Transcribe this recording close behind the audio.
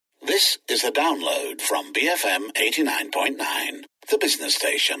This is a download from BFM 89.9, the business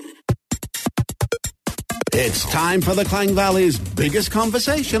station. It's time for the Klang Valley's biggest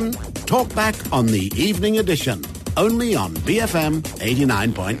conversation. Talkback on the evening edition, only on BFM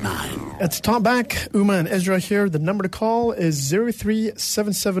 89.9. It's Talkback. Uma and Ezra here. The number to call is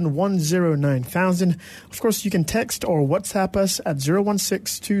 03-7710-9000. Of course, you can text or WhatsApp us at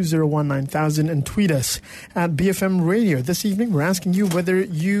 016-201-9000 and tweet us at BFM Radio. This evening, we're asking you whether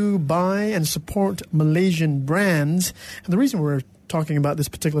you buy and support Malaysian brands. And the reason we're talking about this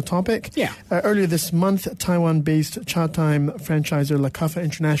particular topic. Earlier this month, Taiwan-based Chatime franchisor La Cafa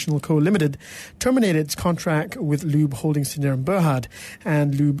International Co. Limited terminated its contract with Lube Holdings Sdn Berhad.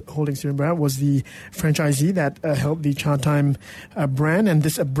 And Lube Holdings Sdn Berhad was the franchisee that helped the Chatime brand. And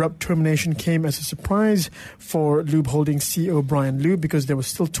this abrupt termination came as a surprise for Lube Holdings CEO Brian Lube because there was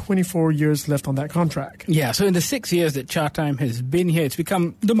still 24 years left on that contract. Yeah, so in the 6 years that Chatime has been here, it's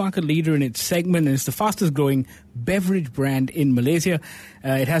become the market leader in its segment and it's the fastest growing beverage brand in Malaysia.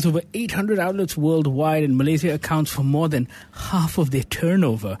 It has over 800 outlets worldwide, and Malaysia accounts for more than half of their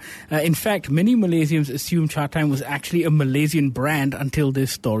turnover. In fact, many Malaysians assumed Chatime was actually a Malaysian brand until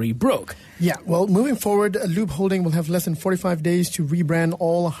this story broke. Yeah, well, moving forward, Lube Holding will have less than 45 days to rebrand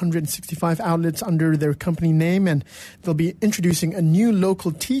all 165 outlets under their company name, and they'll be introducing a new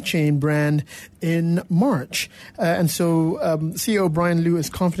local tea chain brand in March. And so CEO Brian Liu is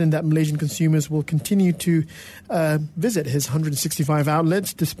confident that Malaysian consumers will continue to visit his 165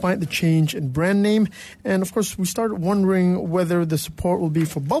 outlets despite the change in brand name. And of course, we started wondering whether the support will be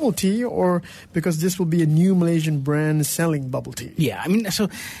for bubble tea or because this will be a new Malaysian brand selling bubble tea. Yeah, I mean, so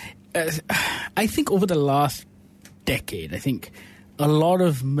I think over the last decade, I think a lot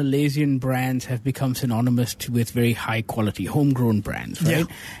of Malaysian brands have become synonymous with very high quality homegrown brands, right? Yeah.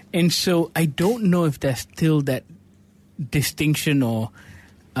 And so I don't know if there's still that distinction or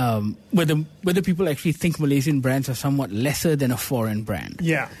whether people actually think Malaysian brands are somewhat lesser than a foreign brand.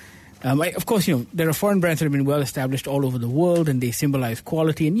 Yeah. Of course, there are foreign brands that have been well established all over the world and they symbolize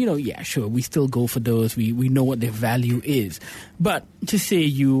quality. And, yeah, sure, we still go for those. We know what their value is. But to say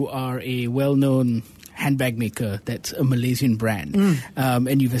you are a well-known handbag maker that's a Malaysian brand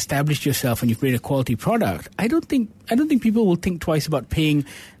and you've established yourself and you've created a quality product, I don't think people will think twice about paying,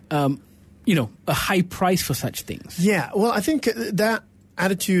 a high price for such things. Yeah, well, I think that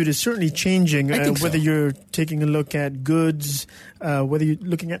attitude is certainly changing, whether you're taking a look at goods, whether you're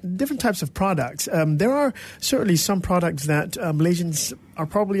looking at different types of products. There are certainly some products that Malaysians are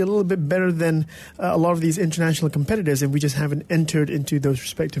probably a little bit better than a lot of these international competitors, and we just haven't entered into those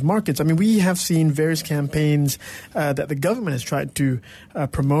respective markets. I mean, we have seen various campaigns that the government has tried to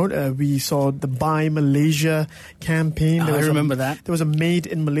promote. We saw the Buy Malaysia campaign. I remember that. There was a Made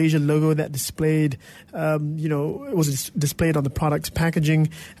in Malaysia logo that displayed, it was displayed on the product's packaging.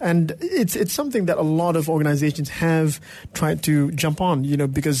 And it's something that a lot of organizations have tried to jump on,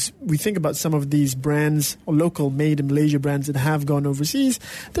 because we think about some of these brands, or local Made in Malaysia brands that have gone overseas.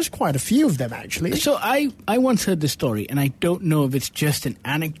 There's quite a few of them, actually. So I once heard this story, and I don't know if it's just an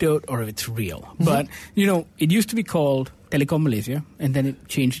anecdote or if it's real. Mm-hmm. But, it used to be called Telekom Malaysia, and then it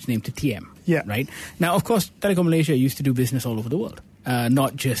changed its name to TM. Yeah. Right? Now, of course, Telekom Malaysia used to do business all over the world,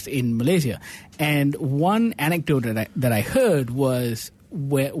 not just in Malaysia. And one anecdote that I heard was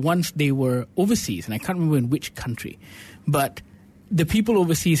where once they were overseas, and I can't remember in which country, but the people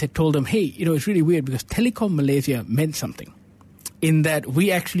overseas had told them, hey, it's really weird because Telekom Malaysia meant something in that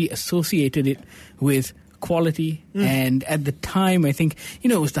we actually associated it with quality. And at the time, I think,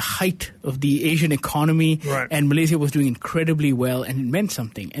 it was the height of the Asian economy, right, and Malaysia was doing incredibly well, and it meant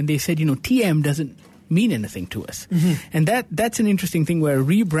something. And they said, TM doesn't mean anything to us. Mm-hmm. And that's an interesting thing where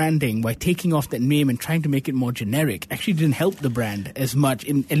rebranding, by taking off that name and trying to make it more generic, actually didn't help the brand as much,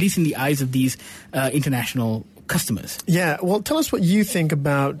 at least in the eyes of these international customers. Yeah, well, tell us what you think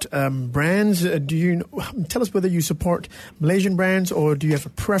about brands. Tell us whether you support Malaysian brands or do you have a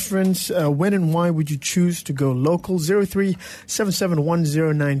preference? When and why would you choose to go local?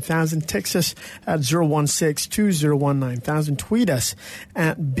 03-7710-9000. Text us at 016-201-9000. Tweet us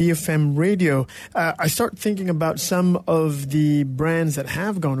at BFM Radio. I start thinking about some of the brands that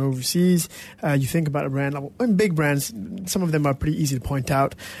have gone overseas. You think about a brand, big brands, some of them are pretty easy to point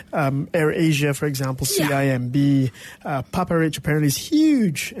out. Air Asia, for example, CIMB. Papa Rich apparently is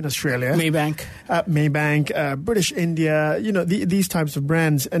huge in Australia. Maybank, British India, these types of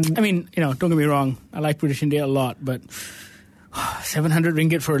brands. And I mean, don't get me wrong, I like British India a lot, but 700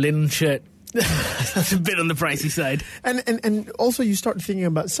 ringgit for a linen shirt, that's a bit on the pricey side. And also you start thinking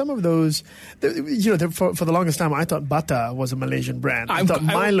about some of those, for the longest time I thought Bata was a Malaysian brand. I thought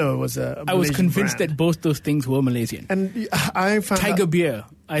Milo was a Malaysian I was convinced brand. that both those things were Malaysian. And I found Tiger beer.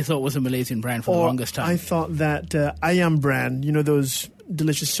 I thought was a Malaysian brand for the longest time. I thought that Ayam brand, you know, those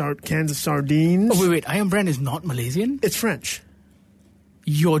delicious cans of sardines. Oh, wait. Ayam brand is not Malaysian? It's French.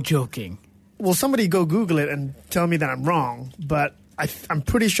 You're joking. Well, somebody go Google it and tell me that I'm wrong. But I'm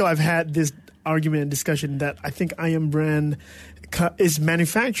pretty sure I've had this argument and discussion that I think Ayam brand is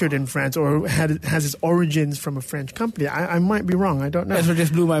manufactured in France or has its origins from a French company. I might be wrong. I don't know. That's what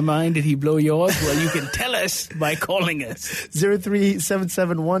just blew my mind. Did he blow yours? Well, you can tell us by calling us.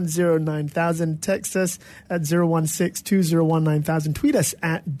 0377109000. Text us at 016-201-9000. Tweet us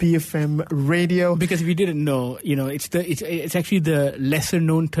at BFM Radio. Because if you didn't know, you know, it's actually the lesser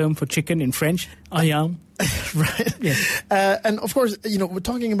known term for chicken in French. Ayam. Right. Yeah. And of course, you know, we're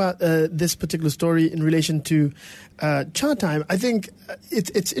talking about this particular story in relation to Cha Time. I think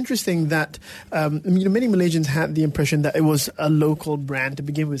it's interesting that you know, many Malaysians had the impression that it was a local brand to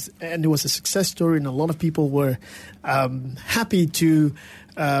begin with, and it was a success story, and a lot of people were happy to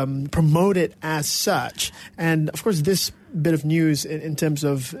promote it as such. And of course, this bit of news in terms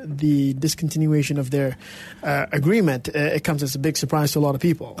of the discontinuation of their agreement, it comes as a big surprise to a lot of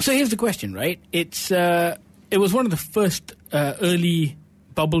people. So here's the question, right? It was one of the first early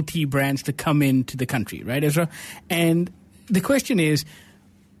bubble tea brands to come into the country, right, Ezra? And the question is,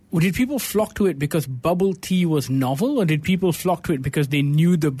 did people flock to it because bubble tea was novel, or did people flock to it because they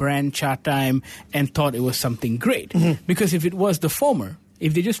knew the brand Cha Time and thought it was something great? Mm-hmm. Because if it was the former,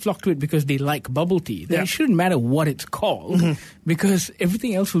 if they just flock to it because they like bubble tea, then it shouldn't matter what it's called, because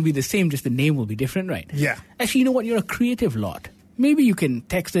everything else will be the same, just the name will be different, right? Yeah. Actually, you know what? You're a creative lot. Maybe you can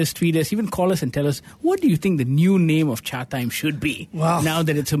text us, tweet us, even call us and tell us, what do you think the new name of Cha Time should be? Wow. Now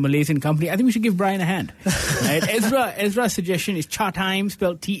that it's a Malaysian company? I think we should give Brian a hand. Right? Ezra's suggestion is Cha Time,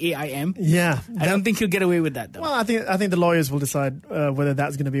 spelled T-A-I-M. Yeah. I don't think he'll get away with that, though. Well, I think the lawyers will decide whether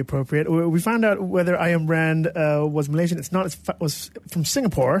that's going to be appropriate. We found out whether Ayam brand was Malaysian. It's not. It was from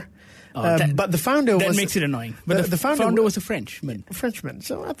Singapore. But the founder that makes it annoying. But the founder was a Frenchman.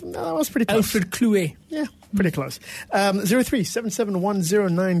 So I think that was pretty close. Alfred Clouet. Yeah, pretty close.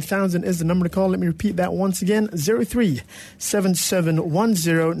 03-771-09000 is the number to call. Let me repeat that once again.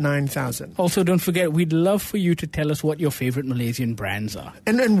 03-771-09000. Also, don't forget, we'd love for you to tell us what your favorite Malaysian brands are.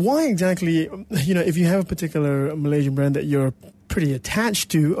 And why exactly, you know, if you have a particular Malaysian brand that you're pretty attached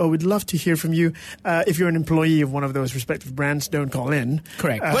to, we'd love to hear from you. If you're an employee of one of those respective brands, don't call in.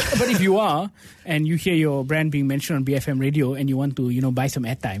 Correct. But if you are, and you hear your brand being mentioned on BFM radio, and you want to, you know, buy some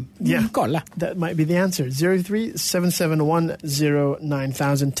airtime, call lah. That might be the answer.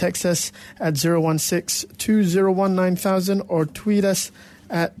 03-771-09000. Text us at 016-201-9000 or tweet us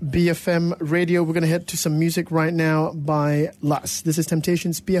at BFM Radio. We're going to head to some music right now by Lus. This is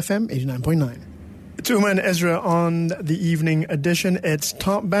Temptations, BFM 89.9. It's Uma and Ezra on the evening edition. It's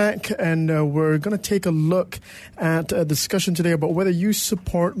Talkback, and we're going to take a look at a discussion today about whether you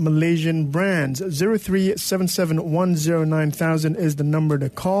support Malaysian brands. 03-771-09000 is the number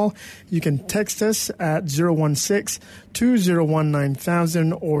to call. You can text us at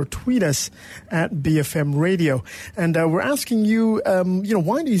 016-201-9000 or tweet us at BFM Radio. And we're asking you, you know,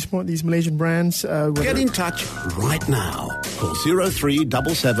 why do you support these Malaysian brands? Get in touch right now. Call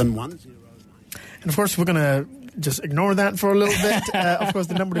 03-771-09000. And of course, we're going to just ignore that for a little bit. Of course,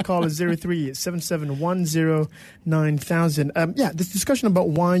 the number to call is 03-771-09000. This discussion about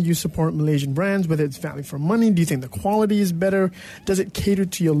why you support Malaysian brands, whether it's value for money, do you think the quality is better? Does it cater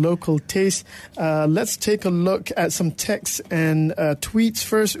to your local taste? Let's take a look at some texts and tweets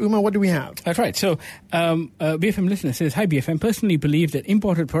first. Uma, what do we have? That's right. So, BFM listener says, Hi BFM, personally believe that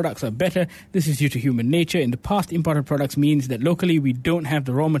imported products are better. This is due to human nature. In the past, imported products means that locally we don't have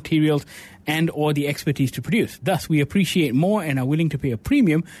the raw materials and or the expertise to produce. Thus, we appreciate more and are willing to pay a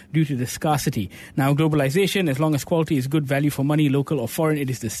premium due to the scarcity. Now, globalization, as long as quality is good value for money, local or foreign, it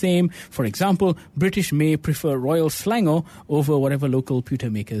is the same. For example, British may prefer Royal Selangor over whatever local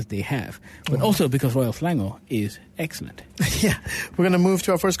pewter makers they have. But also because Royal Selangor is excellent. Yeah. We're going to move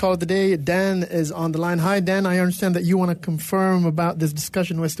to our first call of the day. Dan is on the line. Hi, Dan. I understand that you want to confirm about this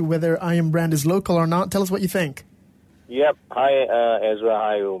discussion as to whether Ayam brand is local or not. Tell us what you think. Yep. Hi, Ezra.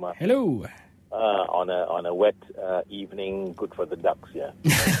 Hi, Uma. Hello. On a wet evening, good for the ducks, yeah.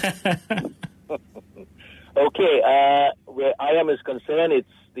 Okay, where Ayam is concerned, it's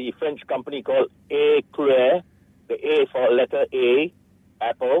the French company called Clouet, the A for letter A,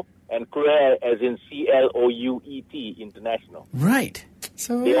 Apple, and Clouet as in C-L-O-U-E-T, International. Right.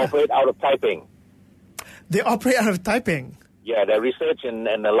 So they operate out of Taiping. They operate out of Taiping? Yeah, their research and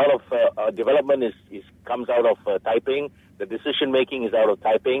a lot of development comes out of Taiping. The decision-making is out of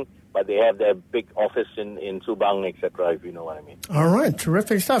Taiping, but they have their big office in Subang, etc., if you know what I mean. All right,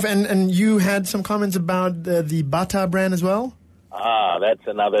 terrific stuff. And you had some comments about the Bata brand as well? That's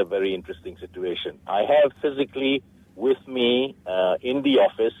another very interesting situation. I have physically with me in the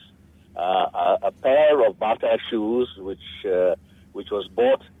office a pair of Bata shoes, which was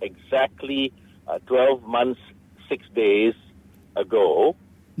bought exactly 12 months, 6 days ago.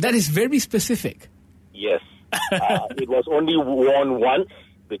 That is very specific. Yes. It was only worn once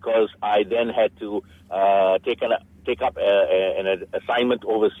because I then had to take up an assignment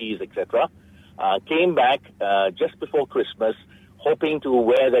overseas, etc. Came back just before Christmas, hoping to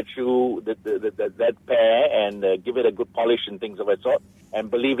wear that shoe, that pair, and give it a good polish and things of that sort. And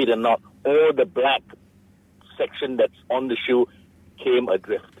believe it or not, all the black section that's on the shoe came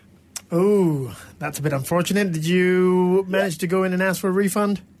adrift. Oh, that's a bit unfortunate. Did you manage to go in and ask for a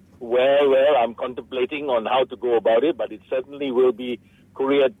refund? Well, I'm contemplating on how to go about it, but it certainly will be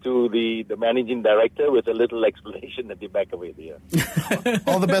couriered to the managing director with a little explanation at the back of it here.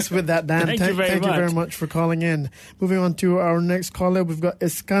 All the best with that, Dan. Thank you very much for calling in. Moving on to our next caller, we've got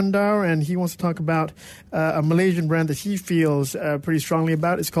Iskandar, and he wants to talk about a Malaysian brand that he feels pretty strongly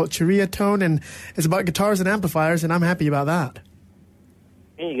about. It's called Ceria Tone, and it's about guitars and amplifiers, and I'm happy about that.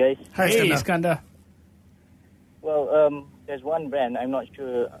 Hey, guys. Hi, Hey, Iskandar. Well, there's one brand, I'm not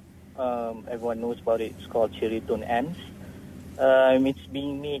sure everyone knows about it. It's called Ceria Tone amps. It's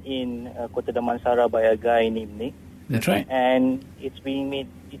being made in Kota Damansara by a guy named Nick. That's right. And it's being made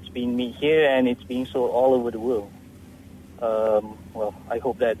here, and it's being sold all over the world. Well, I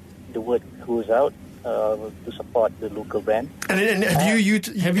hope that the word goes out to support the local brand. And have you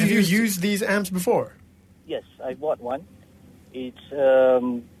used these amps before? Yes, I bought one. It's a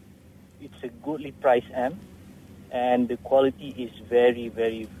goodly priced amp, and the quality is very,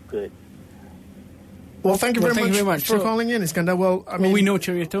 very good. Well, thank you very much for calling in, Iskandar. Well, we know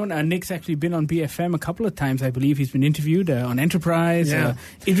Ceria Tone. Nick's actually been on BFM a couple of times, I believe. He's been interviewed on Enterprise. Yeah.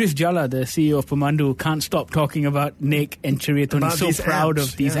 Idris Jalla, the CEO of Pemandu, can't stop talking about Nick and Ceria Tone. He's so proud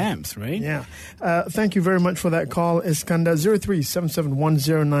of these amps, right? Yeah. Thank you very much for that call, Iskandar.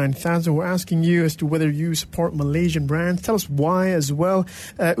 03-771-09000. We're asking you as to whether you support Malaysian brands. Tell us why as well.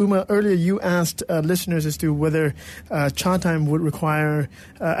 Uma, earlier you asked listeners as to whether Chatime would require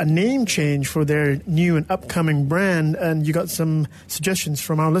a name change for their new and upcoming brand, and you got some suggestions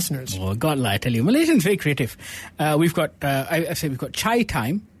from our listeners. Oh, God, I tell you, Malaysians very creative. We've got, I say we've got Chai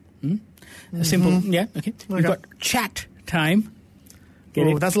Time. Simple, yeah, okay. We've got Chat Time. Get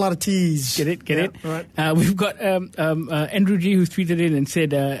it? That's a lot of T's. Get it? Right. We've got Andrew G, who's tweeted in and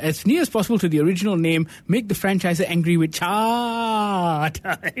said, as near as possible to the original name, make the franchisor angry with Cha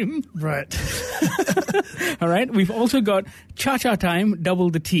Time. Right. All right. We've also got Cha Cha Time, double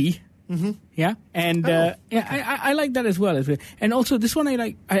the T. Mm-hmm. Yeah, and I like that as well. And also this one I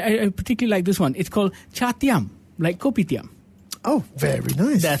like. I particularly like this one. It's called Chatiam, like Kopitiam. Oh, very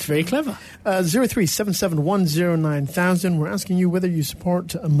nice. That's very clever. 03-771-09000. We're asking you whether you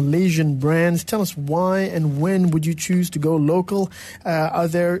support Malaysian brands. Tell us why and when would you choose to go local. Are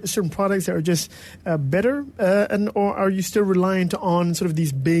there certain products that are just better, or are you still reliant on sort of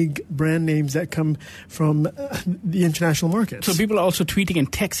these big brand names that come from the international markets? So people are also tweeting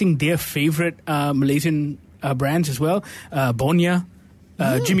and texting their favorite Malaysian brands as well. Bonia,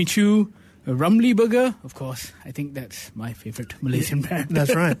 Jimmy Choo, Rumley Burger, of course. I think that's my favorite Malaysian brand.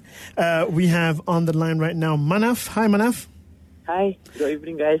 That's right. We have on the line right now Manaf. Hi, Manaf. Hi. Good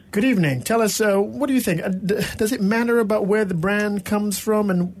evening, guys. Good evening. Tell us, what do you think? Does it matter about where the brand comes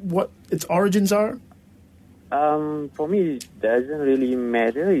from and what its origins are? For me, it doesn't really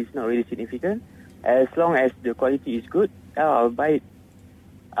matter. It's not really significant. As long as the quality is good, I'll buy it.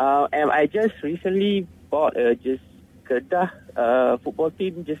 And I just recently bought just Kedah football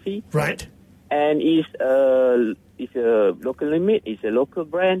team jersey. Right. And it's a local limit. It's a local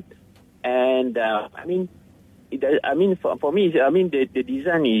brand. And for me, the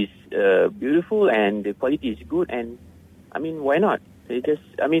design is beautiful and the quality is good. And why not?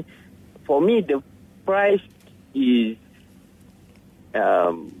 For me, the price is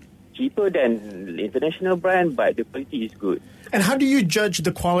cheaper than the international brand, but the quality is good. And how do you judge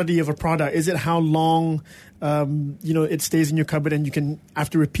the quality of a product? Is it how long it stays in your cupboard, and you can,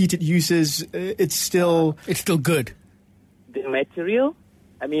 after repeated uses, it's still good? The material.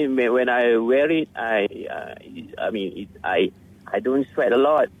 When I wear it, I don't sweat a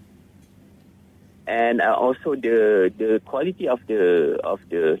lot, and also the quality of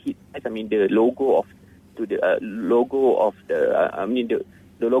the heat. The logo of the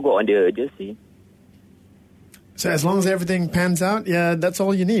logo on the jersey. So as long as everything pans out, yeah, that's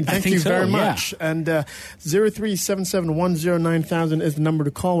all you need. Thank you very much. Yeah. And 0377109000 is the number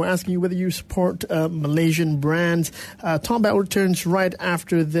to call. We're asking you whether you support Malaysian brands. Talkback returns right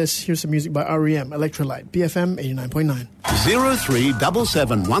after this. Here's some music by REM, Electrolyte, BFM 89.9.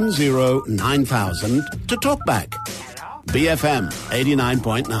 0377109000 to Talkback. BFM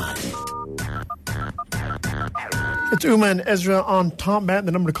 89.9. It's Uma and Ezra on Talkback.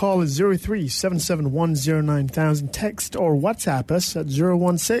 The number to call is 0377109000. Text or WhatsApp us at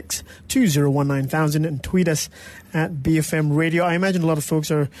 016-2019,000 and tweet us at BFM Radio. I imagine a lot of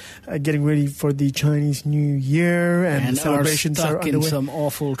folks are getting ready for the Chinese New Year and celebrations are stuck underway. in some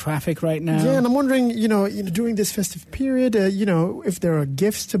awful traffic right now. Yeah, and I'm wondering, during this festive period, if there are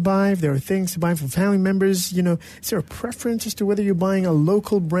gifts to buy, if there are things to buy for family members, is there a preference as to whether you're buying a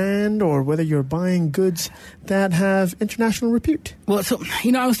local brand or whether you're buying goods that have international repute? Well, so,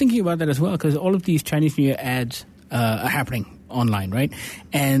 I was thinking about that as well, because all of these Chinese New Year ads are happening online, right?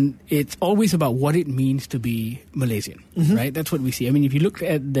 And it's always about what it means to be Malaysian, right? That's what we see. I mean, if you look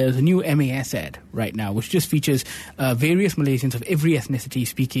at, there's a new MAS ad right now, which just features various Malaysians of every ethnicity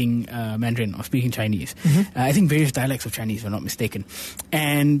speaking Mandarin or speaking Chinese. I think various dialects of Chinese, if I'm not mistaken.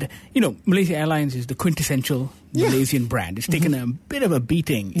 And, Malaysia Airlines is the quintessential Malaysian brand. It's taken a bit of a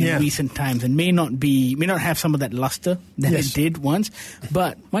beating in recent times and may not have some of that luster that it did once.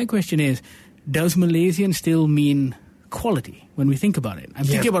 But my question is, does Malaysian still mean quality when we think about it? I'm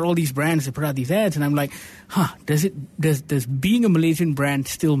thinking about all these brands that put out these ads, and I'm like, does being a Malaysian brand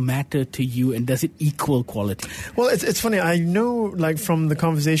still matter to you, and does it equal quality? Well, it's funny. I know, like, from the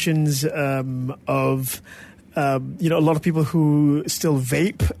conversations of a lot of people who still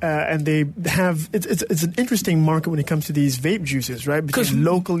vape, and they have it's an interesting market when it comes to these vape juices, right? Because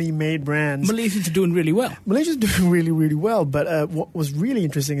locally made brands. Malaysians are doing really well. Malaysians are doing really, really well. But what was really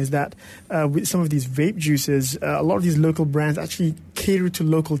interesting is that with some of these vape juices, a lot of these local brands actually cater to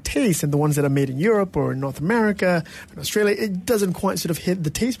local tastes, and the ones that are made in Europe or in North America, in Australia, it doesn't quite sort of hit the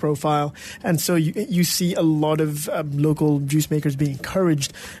taste profile, and so you see a lot of local juice makers being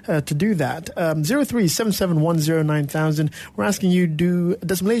encouraged to do that. 0377109000. We're asking you: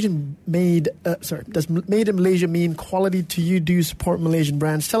 does Made in Malaysia mean quality to you? Do you support Malaysian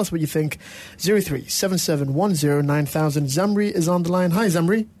brands? Tell us what you think. 0377109000. Zamri is on the line. Hi,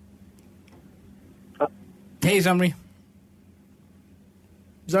 Zamri. Hey, Zamri.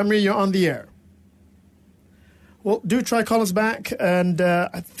 Zamri, you're on the air. Well, do try call us back, and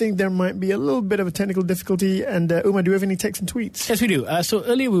I think there might be a little bit of a technical difficulty. And Uma, do you have any texts and tweets? Yes, we do. So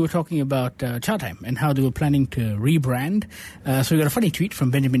earlier we were talking about Cha Time and how they were planning to rebrand. So we got a funny tweet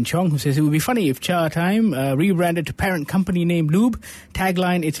from Benjamin Chong who says it would be funny if Cha Time rebranded to parent company name Lube.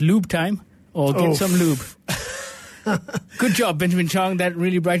 Tagline: it's Lube time, or get some lube. Good job, Benjamin Chong. That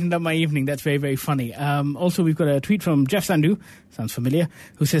really brightened up my evening. That's very, very funny. Also, we've got a tweet from Jeff Sandu, sounds familiar,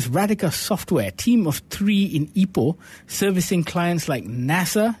 who says, Radika Software, team of 3 in Ipoh, servicing clients like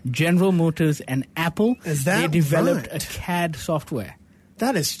NASA, General Motors, and Apple. Is that They developed right? a CAD software.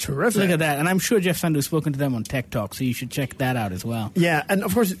 That is terrific. Look at that. And I'm sure Jeff Sandu has spoken to them on Tech Talk, so you should check that out as well. Yeah, and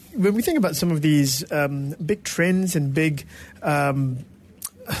of course, when we think about some of these big trends and big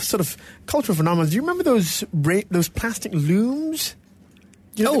sort of cultural phenomena, do you remember those plastic looms?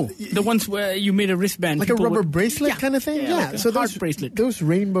 The ones where you made a wristband. Like a rubber bracelet kind of thing? Yeah, like so heart bracelet. Those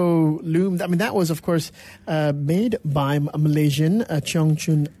rainbow looms, I mean, that was, of course, made by a Malaysian, Cheong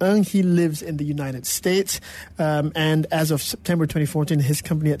Chun Ng. He lives in the United States. And as of September 2014, his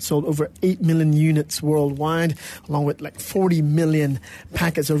company had sold over 8 million units worldwide, along with like 40 million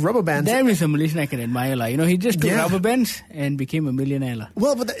packets of rubber bands. There is a Malaysian I can admire. He just took rubber bands and became a millionaire.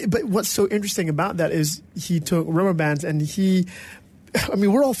 Well, but what's so interesting about that is he took rubber bands and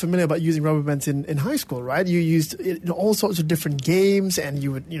we're all familiar about using rubber bands in high school, right? You used it in all sorts of different games, and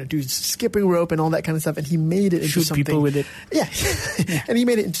you would do skipping rope and all that kind of stuff. And he made it into something. Shoot people with it. Yeah, and he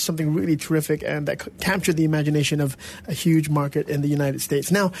made it into something really terrific, and that captured the imagination of a huge market in the United States.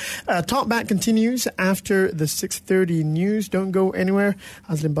 Now, Talkback continues after the 6:30 news. Don't go anywhere.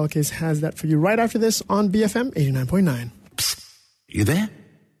 Azlin Balkis has that for you right after this on BFM 89.9. Psst. You there?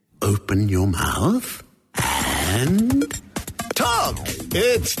 Open your mouth and talk.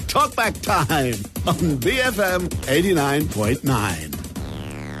 It's Talkback time on BFM 89.9.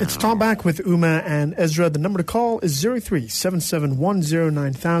 It's Talkback with Uma and Ezra. The number to call is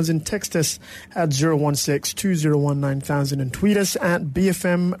 0377109000. Text us at 016-201-9000 and tweet us at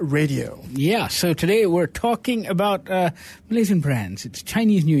BFM Radio. Yeah, so today we're talking about Malaysian brands. It's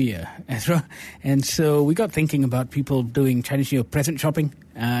Chinese New Year, Ezra. And so we got thinking about people doing Chinese New Year present shopping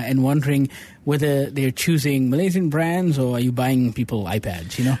and wondering whether they're choosing Malaysian brands or are you buying people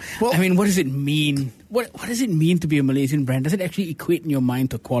iPads, Well, what does it mean what does it mean to be a Malaysian brand? Does it actually equate in your mind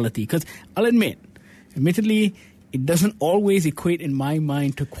to quality? Because I'll admittedly, it doesn't always equate in my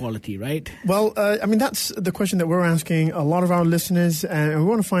mind to quality, right? Well, that's the question that we're asking a lot of our listeners, and we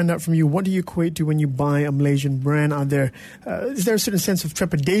want to find out from you, what do you equate to when you buy a Malaysian brand? Is there a certain sense of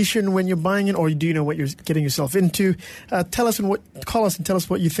trepidation when you're buying it, or do you know what you're getting yourself into? Call us and tell us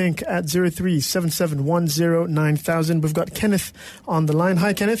what you think at 03-7710-9000. We've got Kenneth on the line.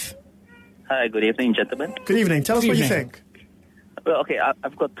 Hi, Kenneth. Hi, good evening, gentlemen. Good evening. Tell us what you think. Well, okay,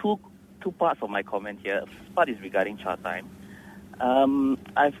 I've got two parts of my comment here. First part is regarding Cha Time.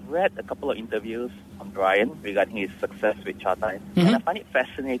 I've read a couple of interviews on Brian regarding his success with Cha Time, and I find it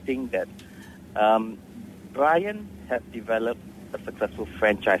fascinating that Brian has developed a successful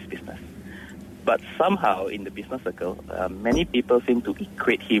franchise business. But somehow in the business circle, many people seem to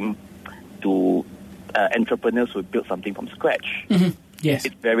equate him to entrepreneurs who build something from scratch. Yes.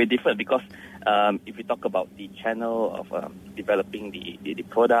 It's very different because if we talk about the channel of developing the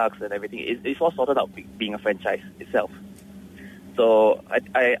products and everything, it's all sorted out being a franchise itself. So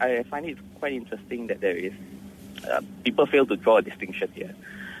I find it quite interesting that there is people fail to draw a distinction here.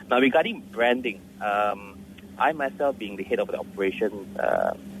 Now, regarding branding, I myself being the head of the operation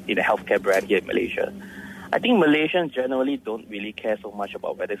in a healthcare brand here in Malaysia, I think Malaysians generally don't really care so much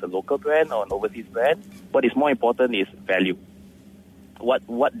about whether it's a local brand or an overseas brand. What is more important is value.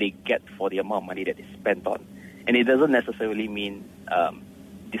 What they get for the amount of money that they spend on. And it doesn't necessarily mean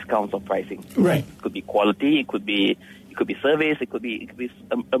discounts or pricing. Right. It could be quality, it could be service, it could be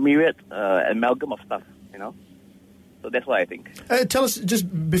a myriad amalgam of stuff, you know. So that's what I think. Tell us, just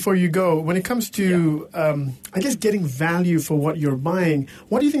before you go, when it comes to, getting value for what you're buying,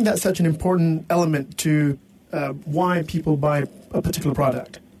 why do you think that's such an important element to why people buy a particular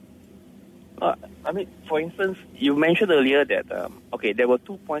product? For instance, you mentioned earlier that, there were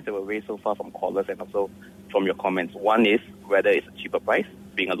 2 points that were raised so far from callers and also from your comments. One is whether it's a cheaper price,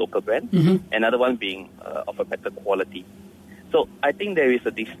 being a local brand. Another one being of a better quality. So I think there is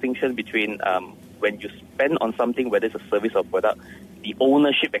a distinction between when you spend on something, whether it's a service or product, the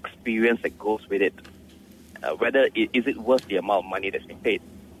ownership experience that goes with it. Whether is it worth the amount of money that's been paid.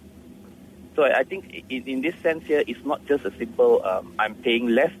 So I think in this sense here, it's not just a simple, I'm paying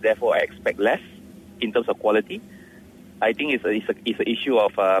less, therefore I expect less in terms of quality. I think it's an issue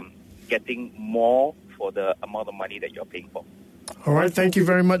of getting more for the amount of money that you're paying for. All right, thank you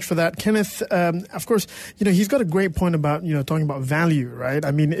very much for that, Kenneth. Of course, he's got a great point about talking about value, right?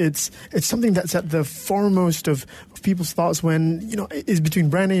 I mean, it's something that's at the foremost of people's thoughts when is between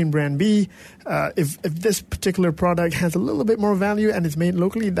brand A and brand B. If this particular product has a little bit more value and it's made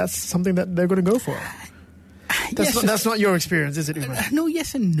locally, that's something that they're going to go for. That's not your experience, is it, Umar? No,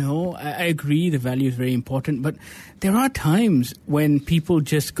 yes and no. I agree the value is very important, but there are times when people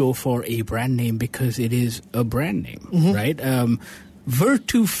just go for a brand name because it is a brand name, right?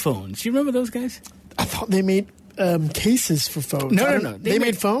 Vertu phones. Do you remember those guys? I thought they made cases for phones. No. They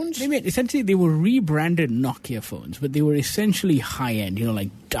made phones? Essentially, they were rebranded Nokia phones, but they were essentially high-end, like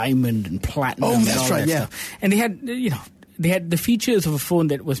diamond and platinum and all that stuff. And they had the features of a phone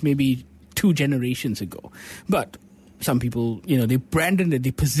that was maybe 2 generations ago. But some people, they branded it,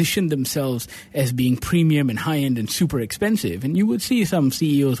 they positioned themselves as being premium and high-end and super expensive. And you would see some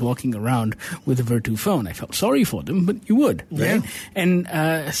CEOs walking around with a Vertu phone. I felt sorry for them, but you would, right? And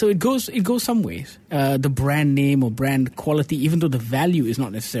so it goes some ways. The brand name or brand quality, even though the value is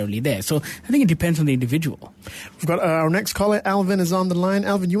not necessarily there. So I think it depends on the individual. We've got our next caller, Alvin, is on the line.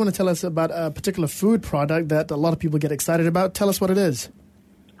 Alvin, you want to tell us about a particular food product that a lot of people get excited about. Tell us what it is.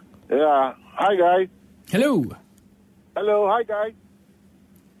 Yeah. Hi, guys. Hello. Hello. Hi, guys.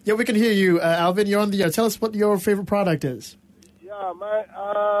 Yeah, we can hear you, Alvin. You're on the air. Tell us what your favorite product is. Yeah,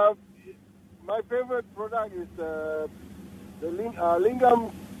 my favorite product is the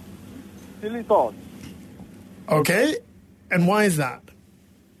Lingam chili sauce. Okay. And why is that?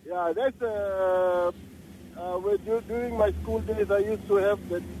 Yeah, that's during my school days, I used to have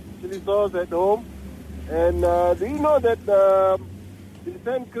the chili sauce at home. And do you know that they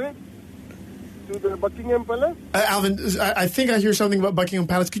send crepes to the Buckingham Palace? Alvin, I think I hear something about Buckingham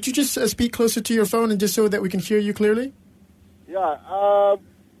Palace. Could you just speak closer to your phone and just so that we can hear you clearly? Yeah,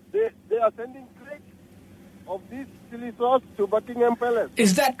 they are sending crepes of this chili sauce to Buckingham Palace.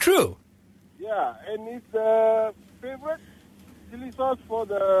 Is that true? Yeah, and it's the favorite chili sauce for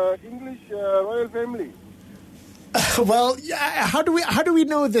the English royal family. Well, how do we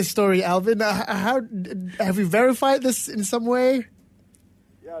know this story, Alvin? How have we verified this in some way?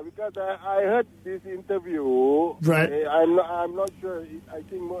 Yeah, because I heard this interview. Right. I'm not sure. I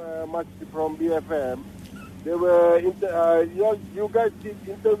think much from BFM. They were you guys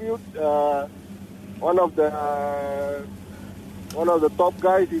interviewed one of the top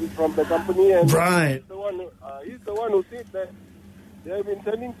guys from the company, and right. He's the one who said that they have been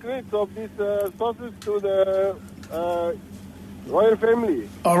sending crates of these sauces to the royal family.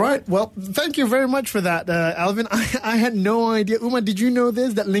 All right. Well, thank you very much for that, Alvin. I had no idea. Uma, did you know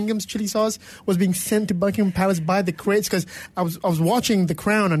this, that Lingham's chili sauce was being sent to Buckingham Palace by the crates? Because I was watching The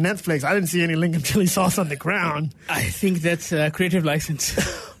Crown on Netflix. I didn't see any Lingham chili sauce on The Crown. I think that's a creative license.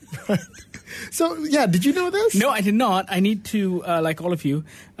 Right. So, yeah, did you know this? No, I did not. I need to, like all of you,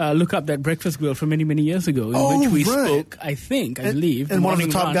 look up that breakfast grill from many, many years ago in which we spoke, I believe. And one of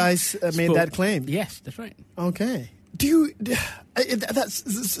the top guys made that claim. Yes, that's right. Okay.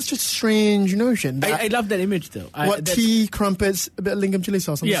 That's such a strange notion. I love that image, though. Tea, crumpets, a bit of Lingham chili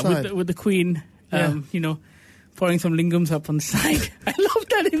sauce on the side. Yeah, with the Queen, pouring some Linghams up on the side. I love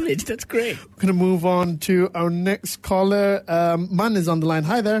that image. That's great. We're going to move on to our next caller. Man is on the line.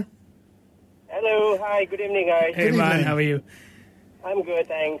 Hi there. Hello. Hi. Good evening, guys. Hey, Man. How are you? I'm good,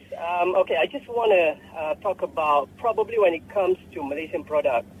 thanks. Okay, I just want to talk about probably when it comes to Malaysian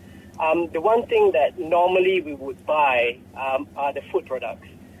products. The one thing that normally we would buy are the food products,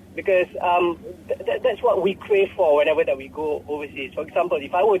 because that's what we crave for whenever that we go overseas. For example,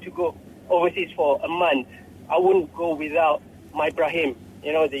 if I were to go overseas for a month, I wouldn't go without my Brahim.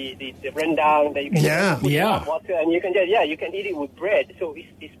 You know, the rendang that you can put water, and you can eat it with bread. So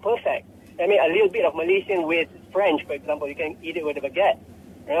it's perfect. I mean, a little bit of Malaysian with French, for example, you can eat it with a baguette.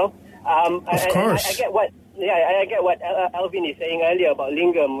 You know, of course. I get what. Yeah, I get what Alvin is saying earlier about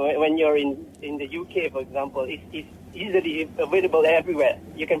Lingham. When you're in the UK, for example, it's easily available everywhere.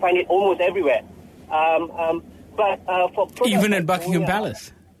 You can find it almost everywhere. But for even at Buckingham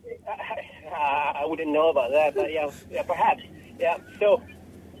Palace. I wouldn't know about that, but yeah, perhaps. Yeah. So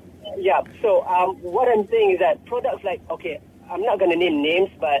what I'm saying is that products like, okay, I'm not going to name names,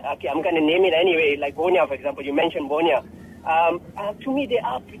 but okay, I'm going to name it anyway. Like Bonia, for example, you mentioned Bonia. To me, they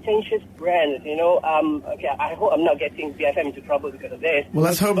are pretentious brands, you know. Okay, I hope I'm not getting BFM into trouble because of this. Well,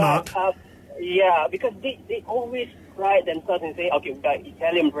 let's hope not. Yeah, because they always pride themselves and say, okay, we've got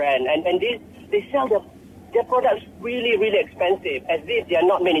Italian brand, and they sell their products really, really expensive, as if they are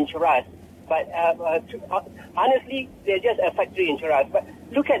not made in Cheras. But honestly, they're just a factory in Cheras. But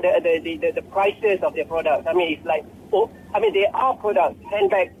look at the prices of their products. I mean, it's like, there are products,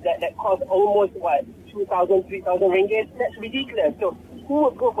 handbags that cost almost, 2,000, 3,000 ringgit. That's ridiculous. So who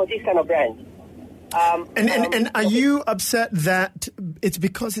would go for this kind of brand? And are you upset that it's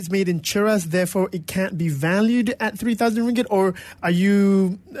because it's made in Cheras, therefore it can't be valued at 3,000 ringgit? Or are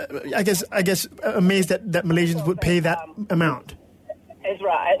you, I guess, amazed that Malaysians would pay that amount?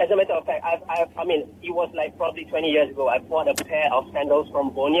 Ezra, as a matter of fact, it was like probably 20 years ago. I bought a pair of sandals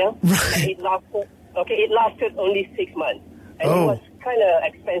from Bonia. Right. It lasted only 6 months. And it was kind of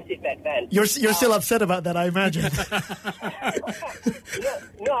expensive back then. You're still upset about that, I imagine.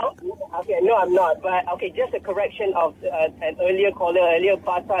 No, I'm not. But okay, just a correction of an earlier caller.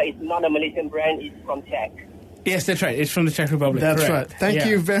 Bata is not a Malaysian brand; it's from Czech. Yes, that's right. It's from the Czech Republic. That's correct. right. Thank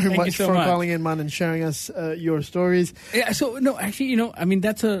you very much for calling in, man, and sharing us your stories. Yeah. So no, actually, you know, I mean,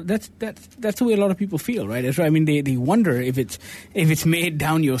 that's the way a lot of people feel, right? That's right. I mean, they wonder if it's made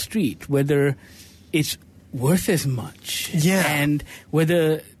down your street, whether it's worth as much, and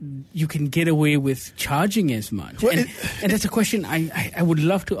whether you can get away with charging as much. Well, and that's a question I would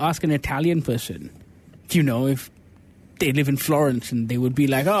love to ask an Italian person. You know, if they live in Florence and they would be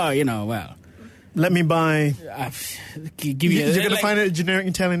like, let me buy. You're going to find a generic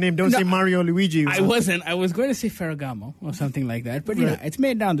Italian name. Don't say Mario Luigi. I wasn't. I was going to say Ferragamo or something like that. But, it's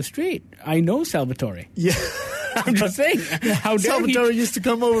made down the street. I know Salvatore. Yeah. I'm just saying. How dare Salvatore used to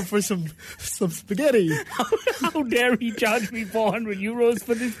come over for some spaghetti. How dare he charge me 400 euros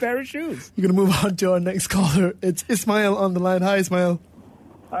for this pair of shoes? We're going to move on to our next caller. It's Ismail on the line. Hi, Ismail.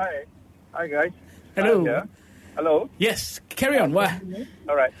 Hi. Hi, guys. Hello. Hello. Yes. Carry on. What?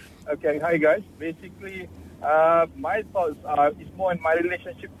 All right. Okay, hi guys. Basically, my thoughts is more in my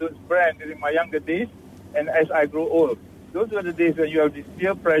relationship to this brand during my younger days and as I grow old. Those were the days when you have this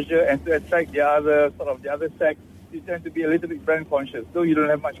peer pressure and to attract the other sex, you tend to be a little bit brand conscious, though you don't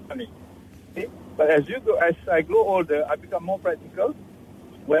have much money. Okay? But as I grow older, I become more practical,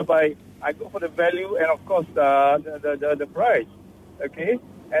 whereby I go for the value and of course the price. Okay?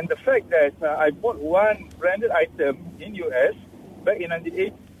 And the fact that I bought one branded item in US back in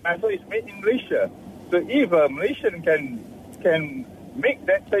 1980. I thought it's made in Malaysia. So if a Malaysian can make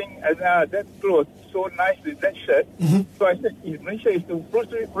that thing, that clothes so nicely, that shirt, so I said, if Malaysia is to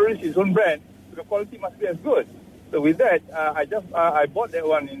produce its own brand, the quality must be as good. So with that, I bought that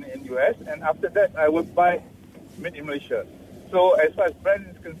one in US, and after that, I would buy made in Malaysia. So as far as brand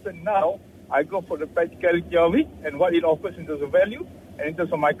is concerned now, I go for the practicality of it and what it offers in terms of value and in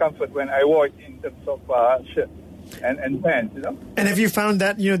terms of my comfort when I wear it in terms of shirt and pants, you know. And have you found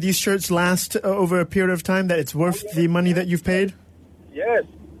that, these shirts last over a period of time, that it's worth the money that you've paid? Yes.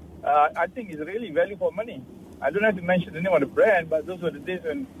 I think it's really value for money. I don't have to mention the name of the brand, but those were the days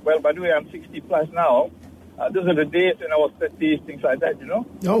when, well, by the way, I'm 60 plus now. Those are the days when I was 30, things like that, you know.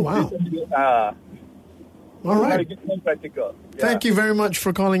 Oh, wow. All right. Practical. Yeah. Thank you very much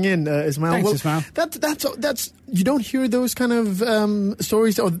for calling in, Ismail. Thanks, Ismail. That's you don't hear those kind of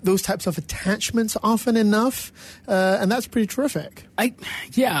stories or those types of attachments often enough, and that's pretty terrific.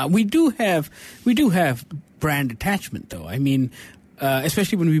 We do have brand attachment, though. I mean,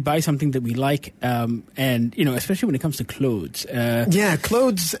 especially when we buy something that we like, and especially when it comes to clothes.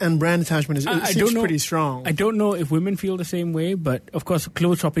 Clothes and brand attachment seems pretty strong. I don't know if women feel the same way, but of course,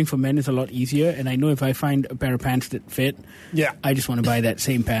 clothes shopping for men is a lot easier. And I know if I find a pair of pants that fit, I just want to buy that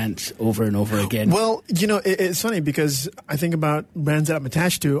same pants over and over again. Well, it's funny because I think about brands that I'm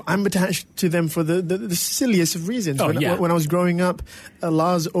attached to. I'm attached to them for the silliest of reasons. When I was growing up,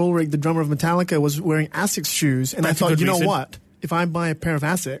 Lars Ulrich, the drummer of Metallica, was wearing Asics shoes, and I thought, you know what? If I buy a pair of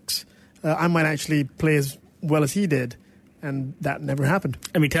Asics, I might actually play as well as he did. And that never happened.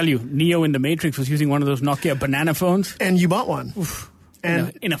 Let me tell you, Neo in The Matrix was using one of those Nokia banana phones. And you bought one. Oof.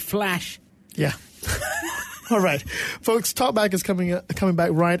 And in a flash. Yeah. All right. Folks, Talkback is coming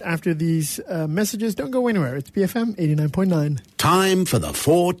back right after these messages. Don't go anywhere. It's BFM 89.9. Time for the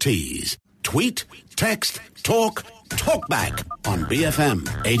 4 T's. Tweet, text, talk, Talkback on BFM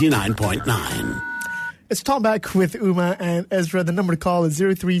 89.9. It's Talkback with Uma and Ezra. The number to call is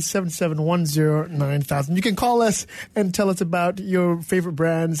 0377109000. You can call us and tell us about your favorite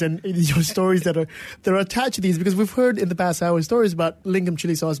brands and your stories that are attached to these, because we've heard in the past hour stories about Lingam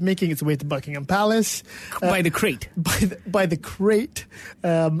chili sauce making its way to Buckingham Palace. By the crate. By the crate.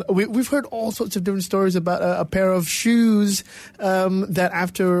 We've heard all sorts of different stories about a pair of shoes that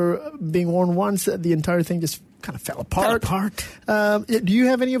after being worn once, the entire thing just kind of fell apart. Do you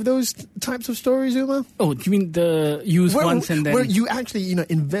have any of those types of stories, Uma? Oh, do you mean the use once and then... Where you actually,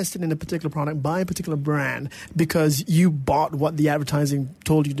 invested in a particular product, buy a particular brand, because you bought what the advertising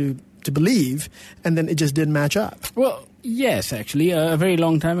told you to believe, and then it just didn't match up? Well, yes, actually. A very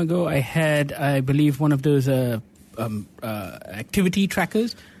long time ago, I had, I believe, one of those activity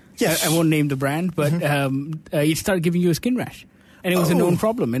trackers. Yes. I won't name the brand, but it started giving you a skin rash. And it was a known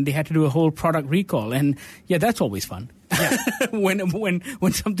problem, and they had to do a whole product recall. And that's always fun. Yeah. when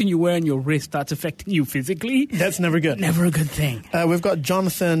something you wear on your wrist starts affecting you physically, that's never good. Never a good thing. We've got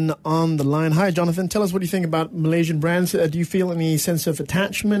Jonathan on the line. Hi, Jonathan. Tell us what you think about Malaysian brands. Do you feel any sense of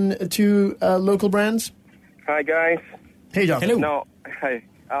attachment to local brands? Hi, guys. Hey, Jonathan. Hello. No, hi.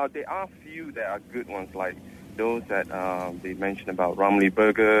 There are few that are good ones, like those that they mentioned about Ramly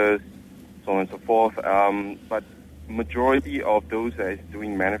Burgers, so on and so forth. But majority of those that is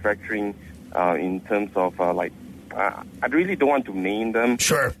doing manufacturing in terms of I really don't want to name them.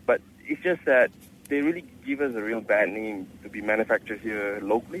 Sure. But it's just that they really give us a real bad name to be manufactured here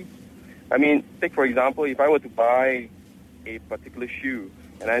locally. I mean, take for example, if I were to buy a particular shoe,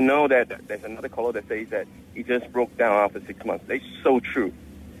 and I know that there's another caller that says that it just broke down after 6 months. It's so true.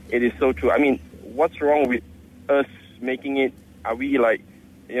 It is so true. I mean, what's wrong with us making it? Are we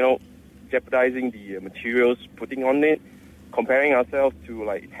jeopardizing the materials putting on it, comparing ourselves to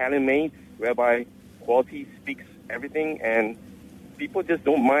Italian-made, whereby quality speaks everything, and people just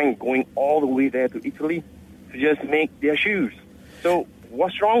don't mind going all the way there to Italy to just make their shoes. So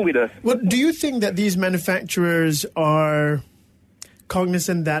what's wrong with us? Well, do you think that these manufacturers are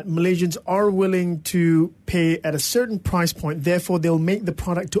cognizant that Malaysians are willing to pay at a certain price point, therefore they'll make the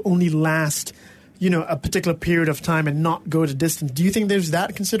product to only last, a particular period of time and not go the distance? Do you think there's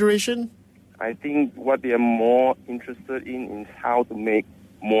that consideration? I think what they are more interested in is how to make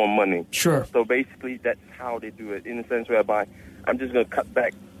more money. Sure. So basically, that's how they do it, in a sense whereby I'm just going to cut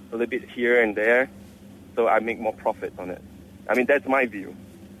back a little bit here and there so I make more profit on it. I mean, that's my view.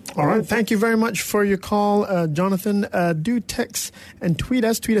 All right. Thank you very much for your call, Jonathan. Do text and tweet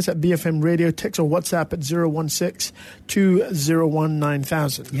us. Tweet us at BFM Radio. Text or WhatsApp at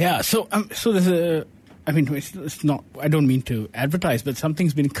 016-201-9000. Yeah. So there's a... I mean, it's not, I don't mean to advertise, but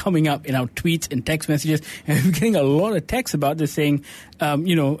something's been coming up in our tweets and text messages, and we're getting a lot of texts about this saying,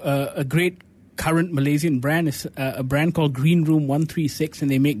 a great current Malaysian brand is a brand called Green Room 136, and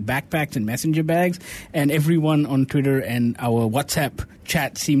they make backpacks and messenger bags, and everyone on Twitter and our WhatsApp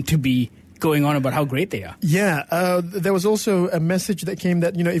chat seem to be going on about how great they are. Yeah, there was also a message that came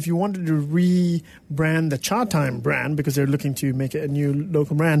that, if you wanted to rebrand the Cha Time brand, because they're looking to make it a new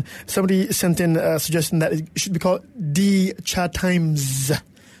local brand, somebody sent in a suggestion that it should be called The Cha Times.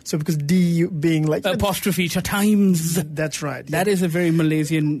 So because D being like apostrophe times. That's right. That is a very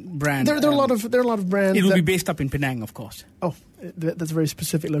Malaysian brand. There are a lot of brands. It will be based up in Penang, of course. Oh, that's a very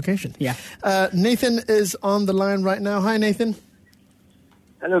specific location. Yeah. Nathan is on the line right now. Hi, Nathan.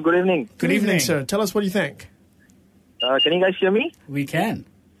 Hello. Good evening. Good evening, sir. Tell us what you think. Can you guys hear me? We can.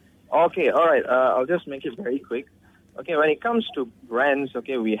 Okay. All right. I'll just make it very quick. Okay. When it comes to brands,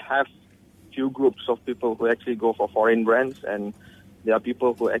 okay, we have few groups of people who actually go for foreign brands, and there are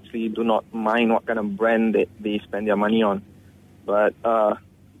people who actually do not mind what kind of brand they spend their money on. But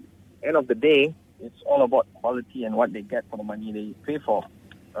end of the day, it's all about quality and what they get for the money they pay for.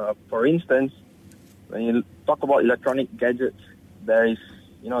 For instance, when you talk about electronic gadgets, there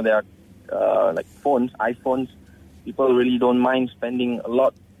are like phones, iPhones. People really don't mind spending a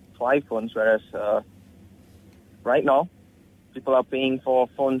lot for iPhones, whereas right now, people are paying for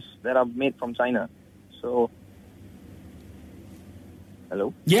phones that are made from China. So,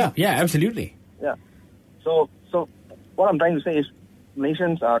 hello? Yeah, absolutely. Yeah. So what I'm trying to say is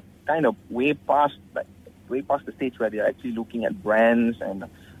Malaysians are kind of way past the stage where they're actually looking at brands and,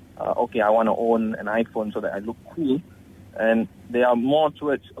 I want to own an iPhone so that I look cool. And they are more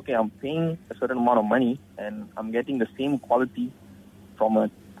towards, I'm paying a certain amount of money and I'm getting the same quality from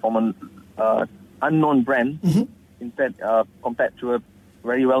an unknown brand instead compared to a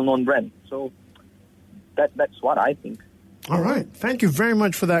very well-known brand. So that's what I think. All right. Thank you very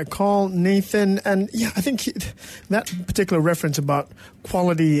much for that call, Nathan. And yeah, I think that particular reference about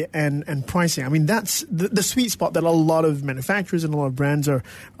quality and pricing, I mean, that's the sweet spot that a lot of manufacturers and a lot of brands are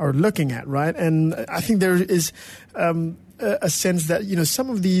looking at, right? And I think there is a sense that,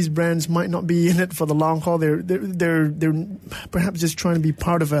 some of these brands might not be in it for the long haul. They're perhaps just trying to be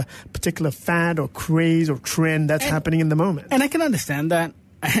part of a particular fad or craze or trend that's happening in the moment. And I can understand that.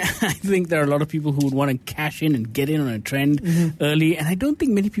 I think there are a lot of people who would want to cash in and get in on a trend early, and I don't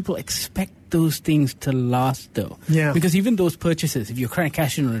think many people expect those things to last, though. Yeah. Because even those purchases, if you're trying to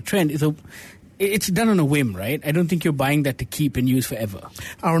cash in on a trend, it's done on a whim, right? I don't think you're buying that to keep and use forever.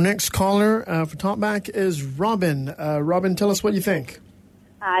 Our next caller for Talkback is Robin. Robin, tell us what you think.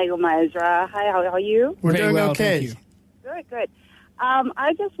 Hi, Umar Ezra. Hi, how are you? We're doing well, okay. Thank you. Good.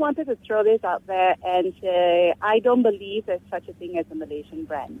 I just wanted to throw this out there and say I don't believe there's such a thing as a Malaysian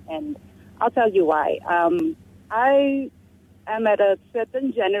brand. And I'll tell you why. I am at a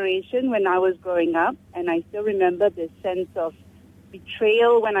certain generation when I was growing up, and I still remember this sense of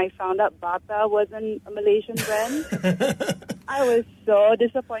betrayal when I found out Bata wasn't a Malaysian brand. I was so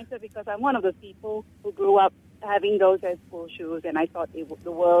disappointed because I'm one of the people who grew up having those as school shoes, and I thought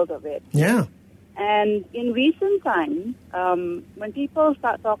the world of it. Yeah. And in recent times, when people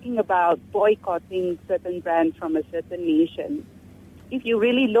start talking about boycotting certain brands from a certain nation, if you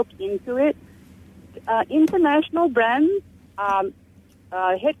really look into it, international brands,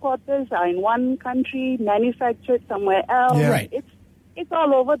 headquarters are in one country, manufactured somewhere else. Yeah. Right. It's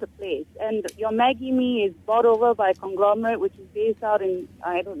all over the place. And your Maggi Mee is bought over by a conglomerate which is based out in,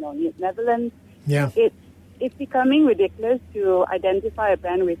 Netherlands. Yeah. It's becoming ridiculous to identify a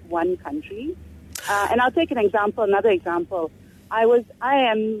brand with one country. And I'll take another example. I'm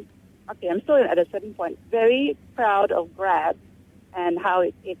still at a certain point very proud of Grab and how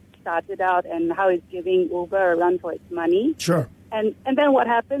it started out and how it's giving Uber a run for its money. Sure. And then what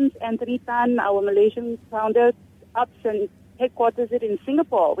happens? Anthony Tan, our Malaysian founder, ups and headquarters it in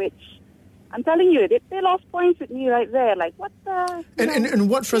Singapore, which I'm telling you, they lost points with me right there. Like, what the... And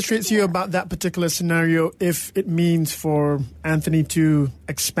what frustrates you about that particular scenario if it means for Anthony to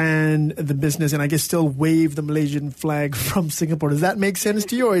expand the business and I guess still wave the Malaysian flag from Singapore? Does that make sense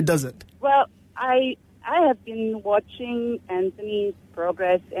to you or it doesn't? Well, I have been watching Anthony's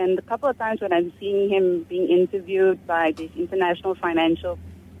progress, and a couple of times when I'm seeing him being interviewed by this international financial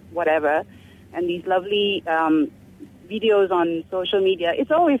whatever, and these lovely... videos on social media,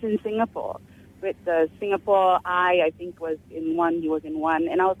 it's always in Singapore. With the Singapore I think he was in one,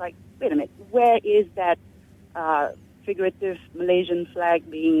 and I was like, wait a minute, where is that figurative Malaysian flag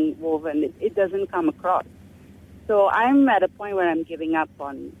being woven? It doesn't come across. So I'm at a point where I'm giving up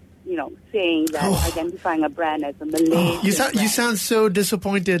on, saying that identifying a brand as a Malaysian you sound so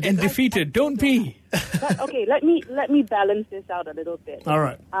disappointed and defeated. Don't be. But, okay, let me balance this out a little bit. All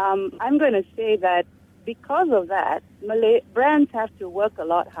right. I'm going to say that because of that, brands have to work a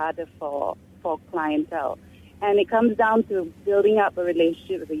lot harder for clientele. And it comes down to building up a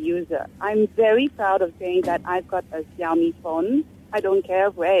relationship with the user. I'm very proud of saying that I've got a Xiaomi phone. I don't care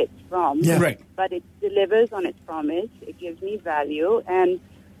where it's from. Yeah. Right. But it delivers on its promise. It gives me value. And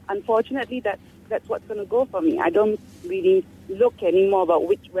unfortunately, that's what's going to go for me. I don't really look anymore about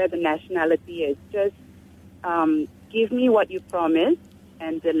where the nationality is. Just give me what you promised.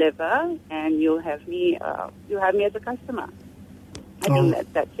 and deliver, and you'll have me. You have me as a customer. I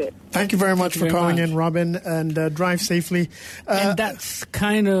think that's it. Thank you very much for calling in, Robin, and drive safely. And that's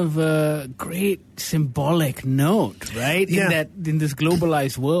kind of a great symbolic note, right? Yeah. In that, in this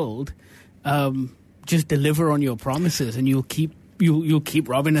globalized world, just deliver on your promises, and you'll keep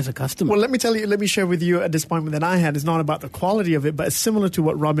Robin as a customer. Well, let me share with you a disappointment that I had. It's not about the quality of it, but it's similar to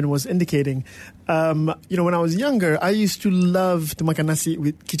what Robin was indicating. When I was younger, I used to love to makan nasi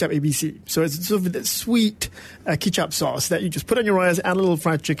with kicap ABC. So it's sort of that sweet kicap sauce that you just put on your rice, add a little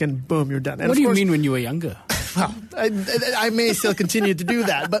fried chicken, boom, you're done. And what do you mean when you were younger? Well, I may still continue to do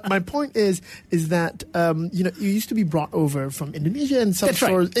that, but my point is that you used to be brought over from Indonesia and some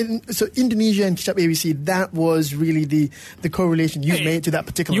stores. Right. So Indonesia and kicap ABC, that was really the correlation you made to that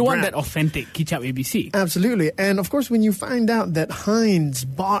particular You brand. want that authentic kicap ABC. Absolutely. And of course, when you find out that Heinz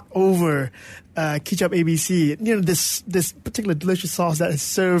bought over kicap ABC, this particular delicious sauce that has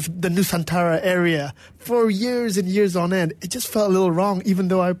served the Nusantara area for years and years on end, it just felt a little wrong, even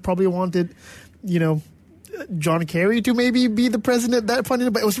though I probably wanted, John Kerry to maybe be the president at that point.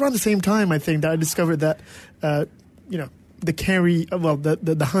 But it was around the same time, I think, that I discovered that, the Kerry,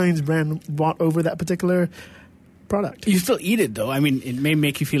 the Heinz brand bought over that particular product. You still eat it, though. I mean, it may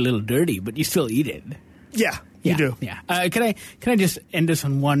make you feel a little dirty, but you still eat it. Yeah, you do. Yeah. Can I just end this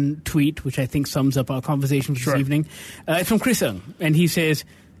on one tweet, which I think sums up our conversation this evening? It's from Chris Ng, and he says,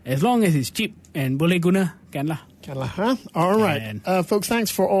 as long as it's cheap and boleh guna, kan lah. Huh? All right. Folks, thanks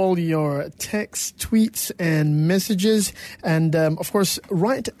for all your texts, tweets, and messages. And, of course,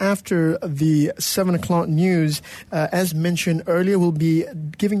 right after the 7 o'clock news, as mentioned earlier, we'll be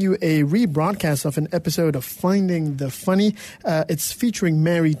giving you a rebroadcast of an episode of Finding the Funny. It's featuring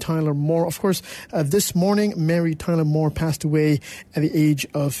Mary Tyler Moore. Of course, this morning, Mary Tyler Moore passed away at the age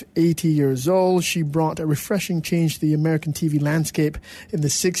of 80 years old. She brought a refreshing change to the American TV landscape in the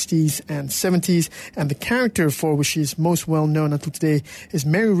 60s and 70s. And the character for which she is most well known until today is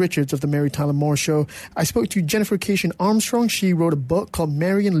Mary Richards of The Mary Tyler Moore Show. I spoke to Jennifer Cation Armstrong. She wrote a book called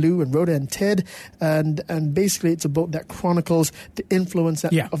Mary and Lou and Rhoda and Ted, and basically it's a book that chronicles the influence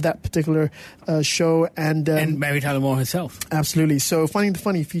of that particular show and Mary Tyler Moore herself. Absolutely. So Finding the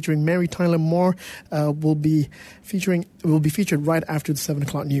Funny featuring Mary Tyler Moore will be featured right after the 7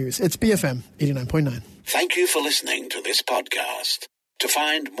 o'clock news. It's BFM 89.9. Thank you for listening to this podcast. To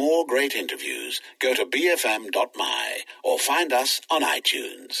find more great interviews, go to bfm.my or find us on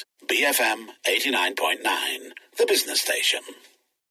iTunes. BFM 89.9, the business station.